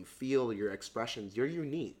 what you feel, your expressions, you're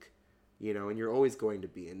unique, and you're always going to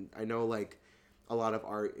be. And I know, a lot of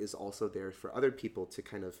art is also there for other people to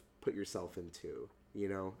kind of put yourself into,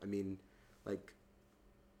 I mean,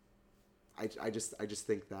 I just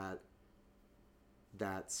think that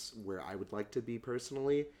that's where I would like to be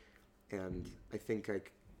personally, and I think I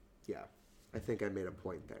made a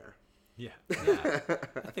point there. Yeah.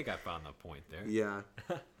 I think I found the point there. Yeah.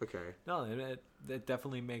 Okay. No, that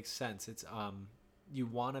definitely makes sense. It's you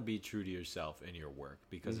want to be true to yourself in your work,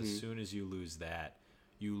 because as soon as you lose that,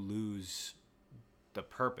 you lose the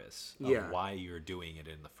purpose of why you're doing it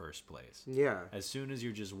in the first place. Yeah. As soon as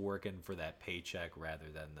you're just working for that paycheck rather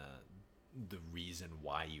than the reason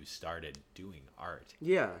why you started doing art.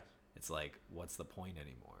 Yeah. It's like, what's the point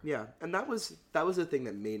anymore? Yeah. And that was the thing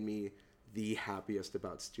that made me the happiest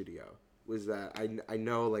about studio, was that I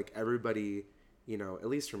know, everybody, at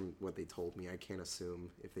least from what they told me, I can't assume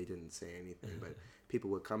if they didn't say anything, but people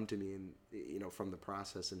would come to me and, from the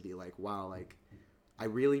process and be like, wow, I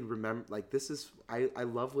really remember, this is, I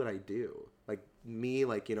love what I do. Me,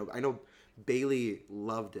 I know Bailey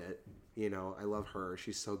loved it, I love her.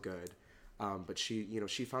 She's so good. But she,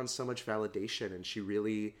 she found so much validation, and she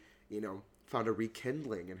really, found a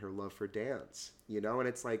rekindling in her love for dance, and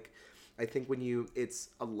it's I think it's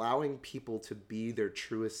allowing people to be their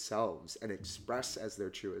truest selves and express as their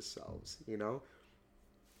truest selves, And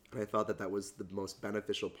I thought that was the most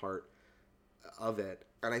beneficial part of it.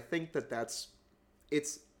 And I think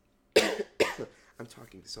it's, I'm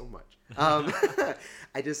talking so much.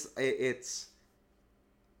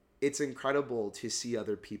 It's incredible to see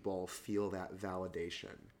other people feel that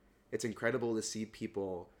validation. It's incredible to see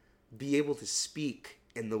people be able to speak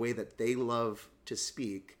in the way that they love to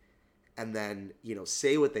speak, and then,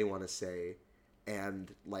 say what they want to say,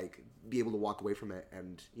 and be able to walk away from it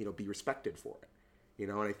and, be respected for it,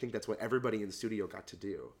 and I think that's what everybody in the studio got to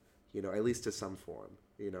do, at least to some form,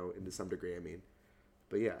 and to some degree, I mean,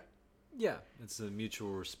 but yeah. Yeah, it's a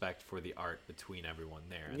mutual respect for the art between everyone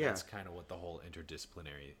there, and that's kind of what the whole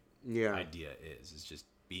interdisciplinary idea is just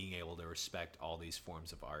being able to respect all these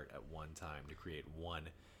forms of art at one time to create one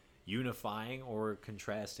unifying or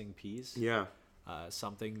contrasting piece. Yeah.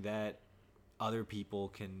 Something that other people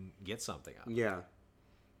can get something out of. Yeah.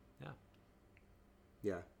 Yeah.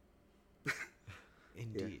 Yeah.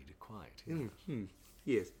 Indeed, quite. Yeah. Mm-hmm.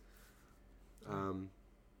 Yes.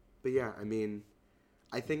 But yeah, I mean,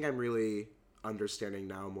 I think I'm really understanding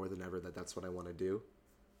now more than ever that that's what I want to do.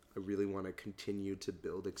 I really want to continue to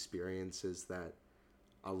build experiences that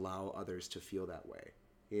allow others to feel that way,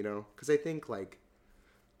 Because I think,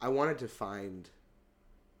 I wanted to find,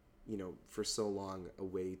 for so long a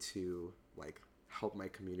way to like help my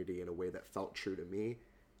community in a way that felt true to me,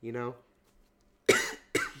 and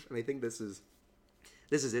I think this is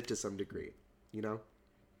it to some degree, Yeah.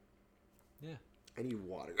 I need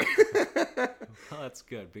water. Well, that's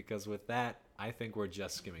good, because with that, I think we're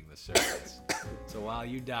just skimming the surface. So while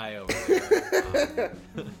you die over there,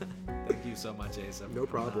 thank you so much, Asa. No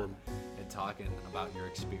problem. And talking about your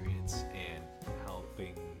experience and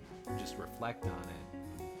helping just reflect on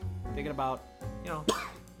it. Thinking about,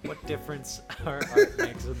 what difference our art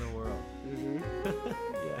makes in the world. Mm-hmm.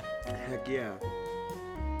 Yeah. Heck yeah.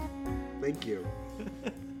 Thank you.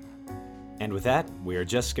 And with that, we are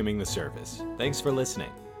just skimming the surface. Thanks for listening.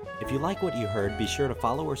 If you like what you heard, be sure to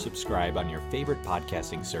follow or subscribe on your favorite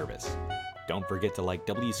podcasting service. Don't forget to like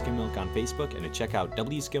W Skim Milk on Facebook and to check out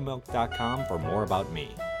wskimmilk.com for more about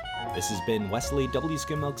me. This has been Wesley W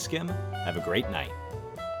Skim Milk Skim. Have a great night.